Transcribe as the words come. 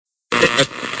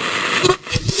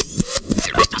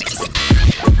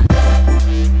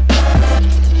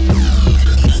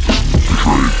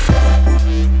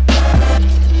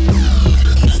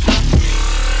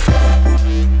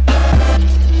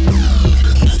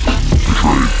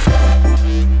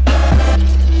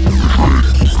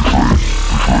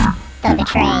The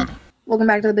Betrayed. Welcome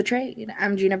back to The Betrayed.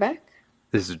 I'm Gina Beck.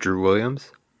 This is Drew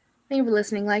Williams. Thank you for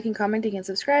listening, liking, commenting, and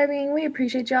subscribing. We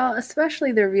appreciate y'all,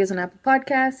 especially the reviews on Apple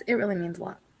Podcasts. It really means a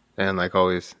lot. And like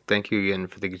always, thank you again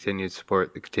for the continued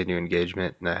support, the continued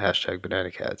engagement, and that hashtag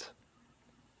Banana Cats.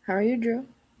 How are you, Drew?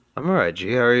 I'm alright,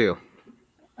 G. How are you?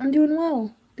 I'm doing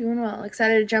well. Doing well.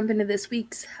 Excited to jump into this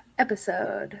week's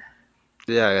episode.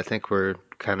 Yeah, I think we're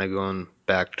kind of going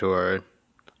back to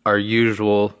our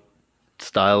usual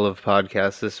style of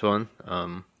podcast. This one.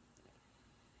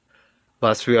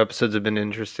 Last few episodes have been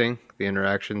interesting. The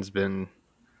interaction's been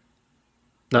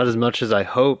not as much as I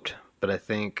hoped, but I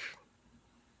think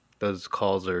those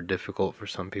calls are difficult for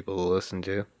some people to listen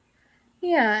to.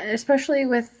 Yeah, especially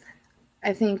with,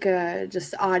 I think,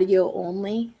 just audio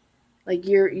only. Like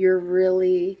you're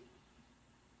really,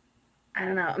 I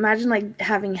don't know. Imagine like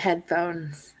having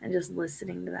headphones and just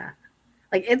listening to that.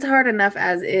 Like it's hard enough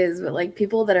as is, but like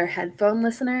people that are headphone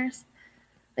listeners,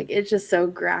 like it's just so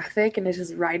graphic and it's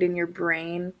just right in your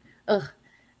brain. Ugh,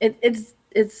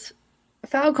 it's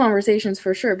foul conversations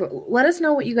for sure. But let us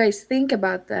know what you guys think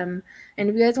about them, and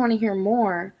if you guys want to hear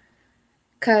more,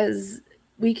 because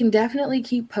we can definitely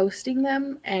keep posting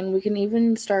them, and we can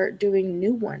even start doing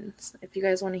new ones if you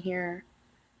guys want to hear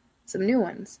some new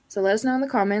ones. So let us know in the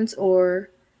comments or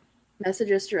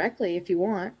message us directly if you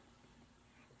want.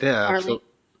 Yeah, Our link, absolutely.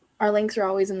 our links are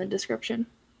always in the description.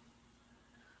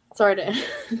 Sorry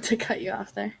to to cut you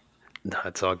off there. No,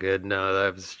 it's all good. No, I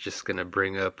was just gonna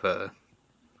bring up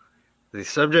the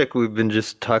subject we've been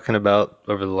just talking about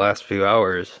over the last few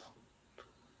hours.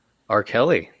 R.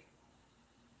 Kelly.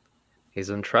 He's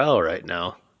on trial right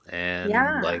now. And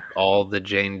Yeah, like all the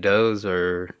Jane Does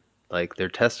are like their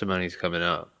testimonies coming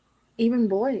out. even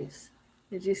boys.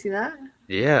 Did you see that?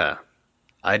 Yeah.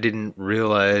 I didn't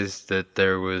realize that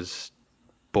there was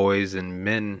boys and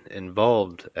men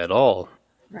involved at all.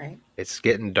 Right. It's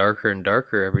getting darker and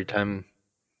darker every time.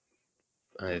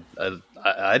 I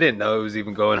didn't know it was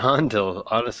even going on until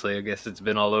honestly, I guess it's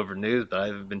been all over news, but I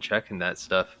haven't been checking that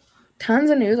stuff. Tons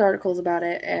of news articles about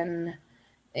it, and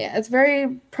yeah, it's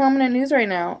very prominent news right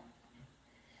now.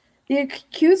 The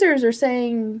accusers are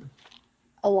saying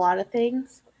a lot of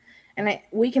things, and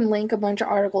we can link a bunch of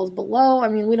articles below. I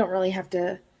mean, we don't really have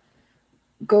to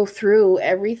go through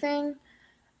everything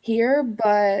here,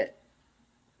 but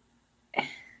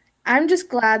I'm just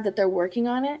glad that they're working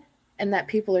on it and that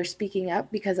people are speaking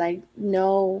up because I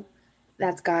know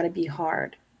that's got to be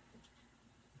hard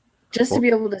just to Well, be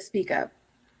able to speak up.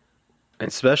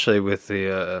 especially with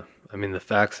the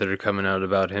facts that are coming out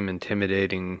about him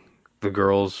intimidating the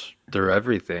girls through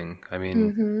everything. I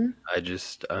mean,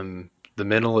 Mm-hmm. the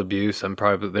mental abuse.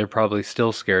 They're probably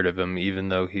still scared of him, even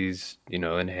though he's, in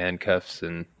handcuffs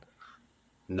and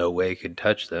no way could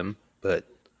touch them. But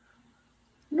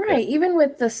yeah, Right. Even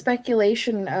with the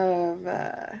speculation of,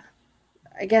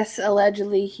 I guess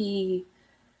allegedly he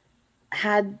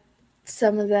had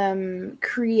some of them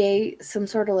create some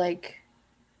sort of like,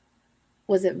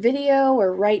 was it video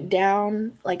or write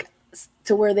down like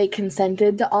to where they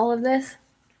consented to all of this?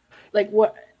 Like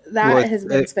what well, that has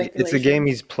been it's a game speculation.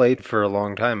 he's played for a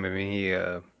long time. I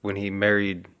mean, when he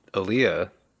married Aaliyah,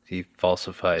 he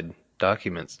falsified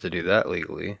documents to do that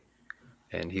legally,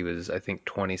 and he was, I think,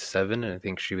 27, and I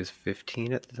think she was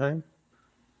 15 at the time.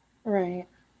 Right.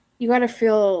 You got to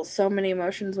feel so many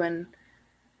emotions when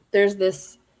there's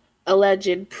this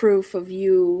alleged proof of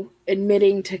you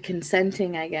admitting to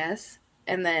consenting, I guess,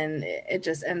 and then it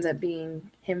just ends up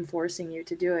being him forcing you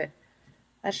to do it.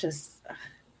 That's just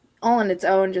all on its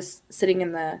own, just sitting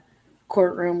in the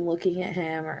courtroom looking at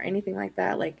him or anything like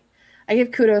that. Like, I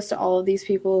give kudos to all of these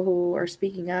people who are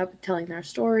speaking up, telling their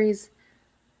stories.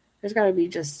 There's got to be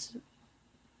just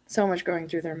so much going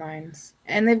through their minds.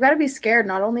 And they've got to be scared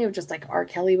not only of just like R.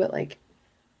 Kelly, but like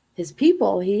his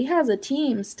people. He has a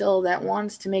team still that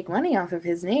wants to make money off of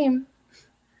his name,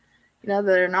 that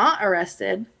are not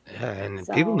arrested. Yeah, and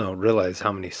people So, don't realize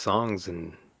how many songs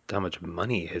and how much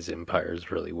money his empire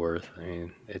is really worth. I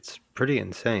mean, it's pretty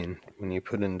insane when you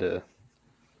put into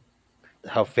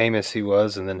how famous he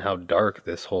was and then how dark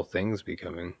this whole thing's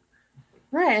becoming.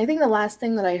 right. I think the last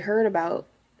thing that I heard about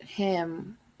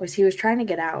him was he was trying to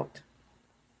get out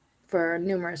for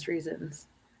numerous reasons.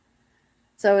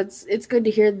 So it's good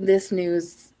to hear this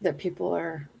news that people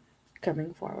are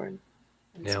coming forward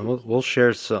and Yeah, we'll speaking. we'll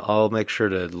share. So I'll make sure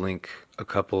to link a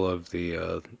couple of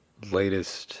the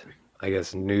latest, I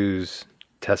guess, news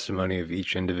testimony of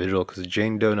each individual because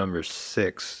Jane Doe number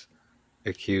 6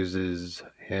 accuses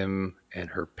him and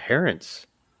her parents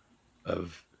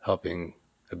of helping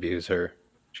abuse her.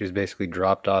 She was basically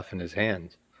dropped off in his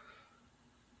hands.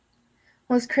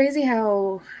 Well, it's crazy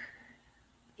how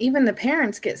even the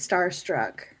parents get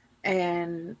starstruck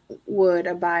and would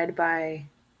abide by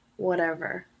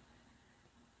whatever.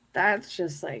 That's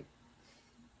just like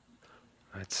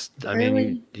I mean, you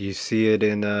really. you see it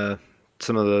in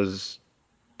some of those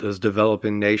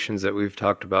developing nations that we've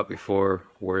talked about before,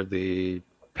 where the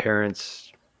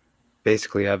parents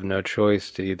basically have no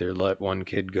choice to either let one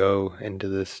kid go into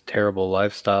this terrible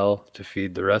lifestyle to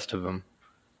feed the rest of them.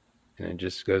 And it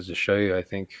just goes to show you, I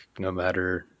think, no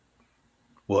matter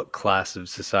what class of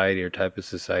society or type of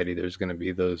society, there's going to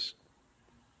be those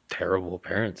terrible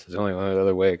parents. There's only one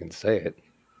other way I can say it.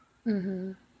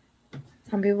 Hmm.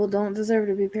 Some people don't deserve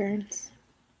to be parents.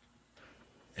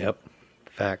 Yep,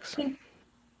 facts.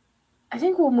 I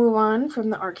think we'll move on from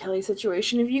the R. Kelly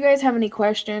situation. If you guys have any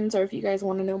questions or if you guys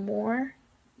want to know more,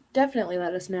 definitely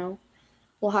let us know.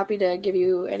 We're happy to give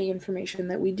you any information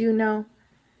that we do know.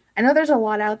 I know there's a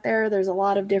lot out there. There's a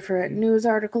lot of different news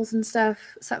articles and stuff.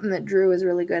 Something that Drew is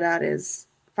really good at is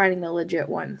finding the legit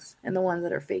ones and the ones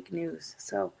that are fake news.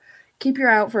 So keep your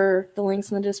eye out for the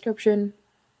links in the description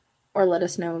or let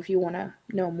us know if you want to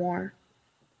know more.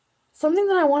 Something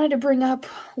that I wanted to bring up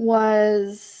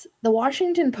was the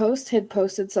Washington Post had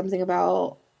posted something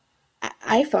about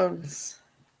iPhones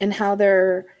and how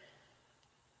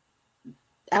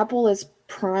Apple is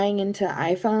prying into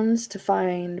iPhones to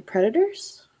find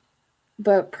predators,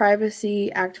 but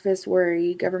privacy activists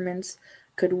worry governments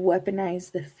could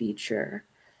weaponize the feature.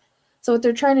 So what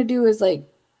they're trying to do is like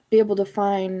be able to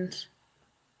find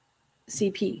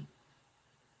CP.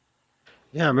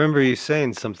 Yeah, I remember you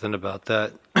saying something about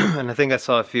that, and I think I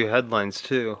saw a few headlines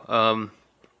too.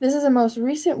 This is the most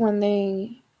recent one.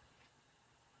 They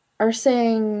are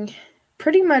saying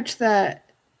pretty much that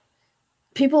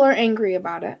people are angry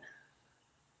about it,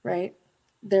 right?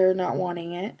 They're not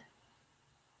wanting it,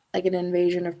 like an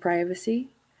invasion of privacy.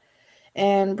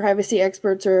 And privacy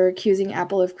experts are accusing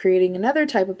Apple of creating another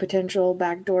type of potential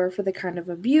backdoor for the kind of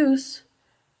abuse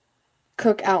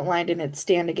Cook outlined in its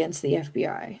stand against the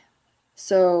FBI.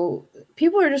 So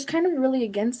people are just kind of really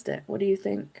against it. What do you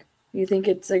think? You think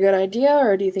it's a good idea,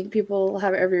 or do you think people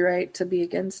have every right to be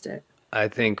against it? I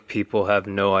think people have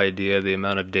no idea the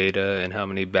amount of data and how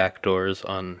many backdoors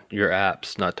on your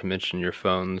apps, not to mention your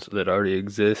phones, that already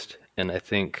exist. And I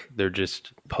think they're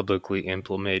just publicly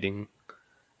implementing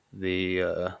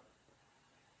the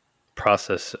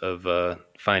process of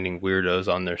finding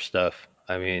weirdos on their stuff.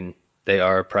 I mean, they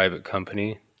are a private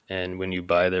company, and when you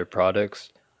buy their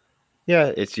products,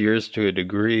 yeah, it's yours to a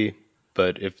degree.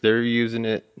 But if they're using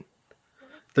it,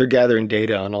 they're gathering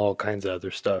data on all kinds of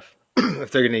other stuff. If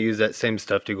they're going to use that same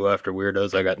stuff to go after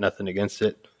weirdos, I got nothing against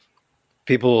it.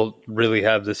 People really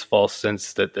have this false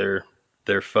sense that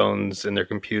their phones and their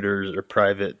computers are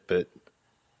private, but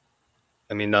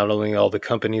I mean, not only all the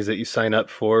companies that you sign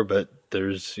up for, but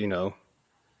there's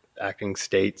acting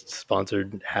state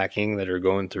sponsored hacking that are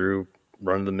going through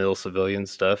run of the mill civilian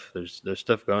stuff. There's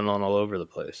stuff going on all over the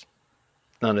place.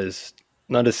 Not as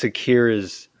not as secure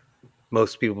as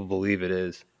most people believe it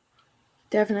is.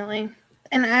 Definitely.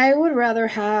 And I would rather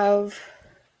have,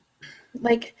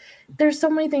 like, there's so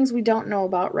many things we don't know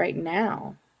about right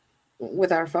now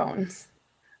with our phones.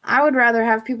 I would rather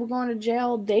have people going to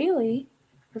jail daily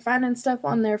for finding stuff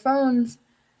on their phones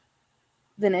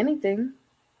than anything,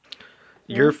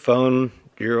 you Your know? phone,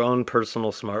 your own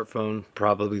personal smartphone,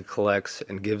 probably collects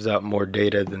and gives out more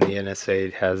data than the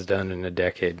NSA has done in a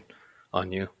decade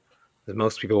on you.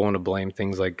 Most people want to blame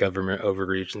things like government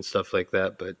overreach and stuff like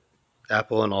that, but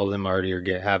Apple and all of them already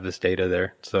have this data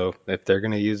there. So if they're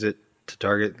going to use it to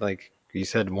target, like you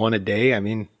said, one a day, I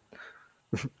mean,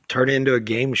 turn it into a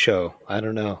game show. I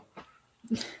don't know.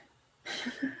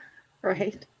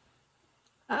 Right.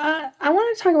 I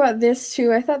want to talk about this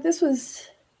too. I thought this was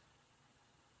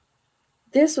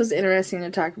interesting to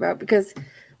talk about because,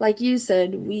 like you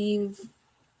said, we've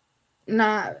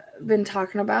not been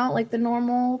talking about like the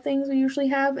normal things we usually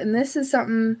have, and this is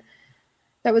something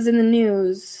that was in the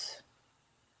news.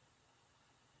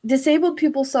 Disabled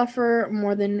people suffer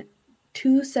more than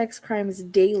 2 sex crimes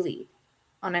daily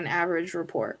on an average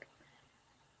report.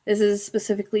 This is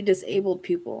specifically disabled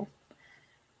people.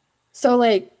 So,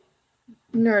 like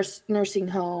nursing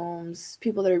homes,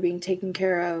 people that are being taken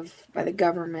care of by the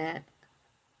government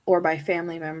or by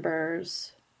family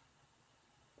members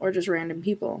or just random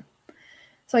people.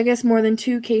 So, I guess more than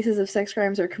 2 cases of sex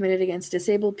crimes are committed against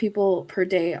disabled people per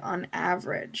day on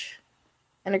average.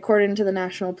 And according to the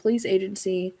National Police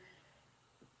Agency,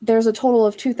 there's a total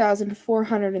of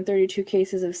 2,432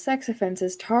 cases of sex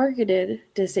offenses targeted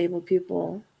disabled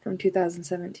people from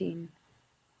 2017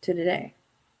 to today.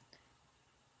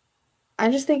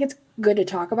 I just think it's good to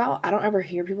talk about. I don't ever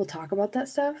hear people talk about that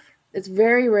stuff. It's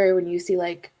very rare when you see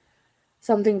like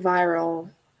something viral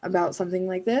about something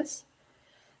like this.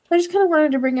 So I just kind of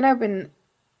wanted to bring it up, and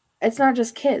it's not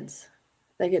just kids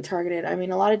that get targeted. I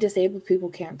mean, a lot of disabled people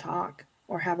can't talk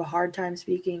or have a hard time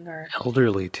speaking or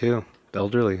Elderly too.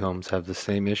 Elderly homes have the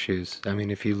same issues. I mean,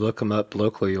 if you look them up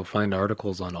locally, you'll find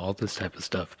articles on all this type of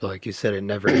stuff. But like you said, it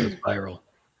never goes viral.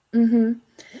 mm-hmm.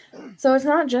 So it's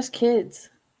not just kids.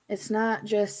 It's not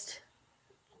just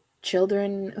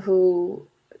children who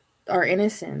are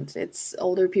innocent. It's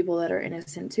older people that are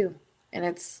innocent too. And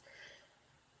it's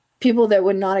people that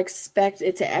would not expect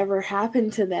it to ever happen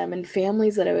to them and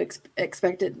families that have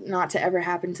expect it not to ever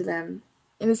happen to them.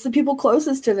 And it's the people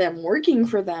closest to them working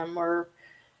for them or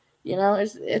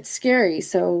it's scary.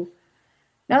 So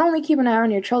not only keep an eye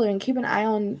on your children, keep an eye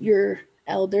on your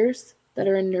elders that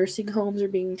are in nursing homes or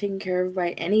being taken care of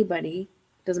by anybody,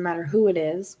 doesn't matter who it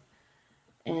is,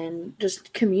 and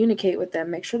just communicate with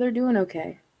them. Make sure they're doing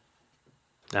okay.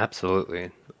 Absolutely.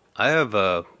 I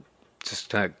have just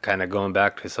kind of going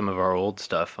back to some of our old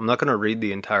stuff. I'm not going to read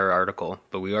the entire article,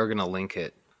 but we are going to link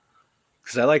it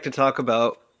because I like to talk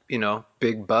about,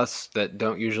 big busts that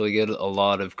don't usually get a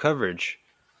lot of coverage.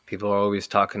 People are always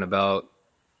talking about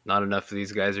not enough of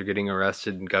these guys are getting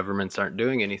arrested and governments aren't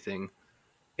doing anything.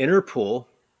 Interpol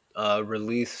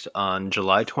released on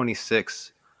July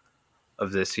 26th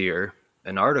of this year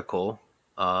an article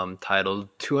titled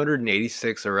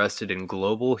 286 Arrested in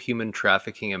Global Human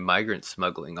Trafficking and Migrant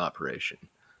Smuggling Operation.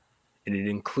 And it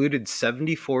included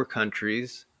 74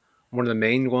 countries, one of the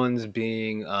main ones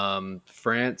being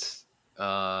France,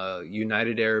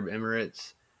 United Arab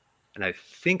Emirates, and I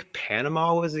think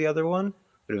Panama was the other one,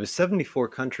 but it was 74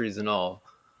 countries in all.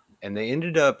 And they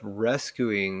ended up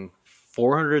rescuing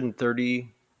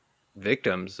 430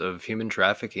 victims of human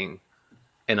trafficking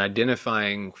and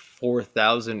identifying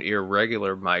 4,000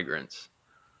 irregular migrants.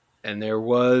 And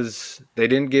they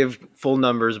didn't give full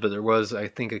numbers, but there was, I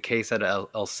think, a case at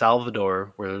El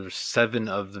Salvador where 7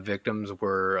 of the victims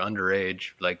were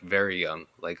underage, like very young,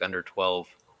 like under 12.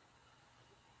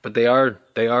 But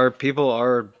people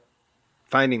are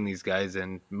finding these guys,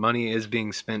 and money is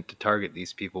being spent to target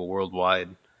these people worldwide.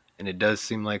 And it does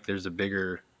seem like there's a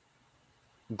bigger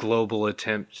global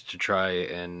attempt to try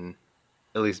and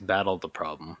at least battle the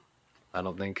problem. I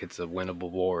don't think it's a winnable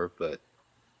war, but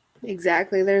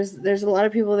Exactly. There's a lot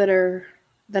of people that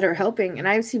are helping, and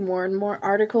I've seen more and more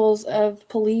articles of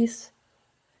police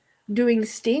doing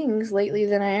stings lately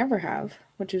than I ever have,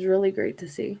 which is really great to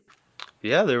see.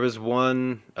 yeah, there was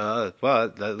one. Well,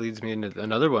 that leads me into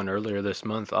another one earlier this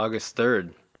month, August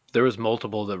 3rd. There was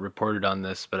multiple that reported on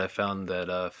this, but I found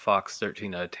that Fox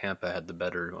 13 out of Tampa had the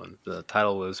better one. The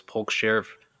title was Polk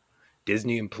Sheriff,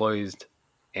 Disney employees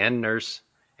and nurse,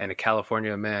 and a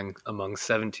California man among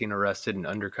 17 arrested in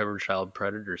undercover child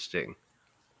predator sting.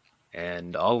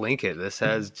 And I'll link it. This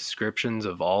has descriptions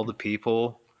of all the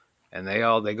people, and they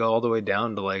go all the way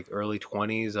down to like early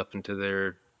 20s up into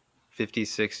their 50s,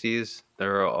 60s.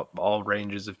 There are all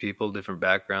ranges of people, different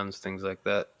backgrounds, things like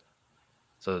that.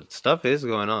 So stuff is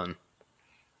going on.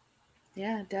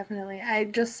 Yeah, definitely. I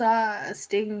just saw a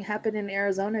sting happen in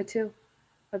Arizona too,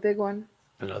 a big one.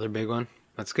 Another big one.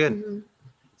 That's good. Hmm.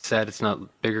 Sad it's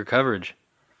not bigger coverage.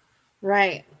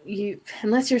 Right. You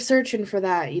unless you're searching for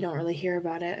that, you don't really hear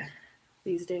about it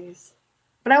these days.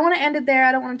 But I want to end it there.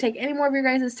 I don't want to take any more of your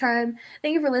guys' time.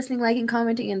 Thank you for listening, liking,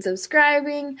 commenting, and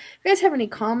subscribing. If you guys have any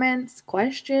comments,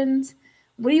 questions,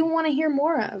 what do you want to hear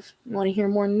more of? You want to hear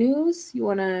more news? You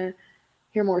want to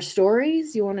hear more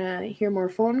stories? You want to hear more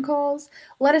phone calls?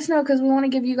 Let us know because we want to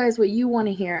give you guys what you want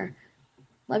to hear.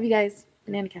 Love you guys.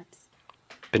 Banana cats.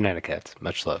 Banana cats.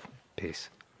 Much love. Peace.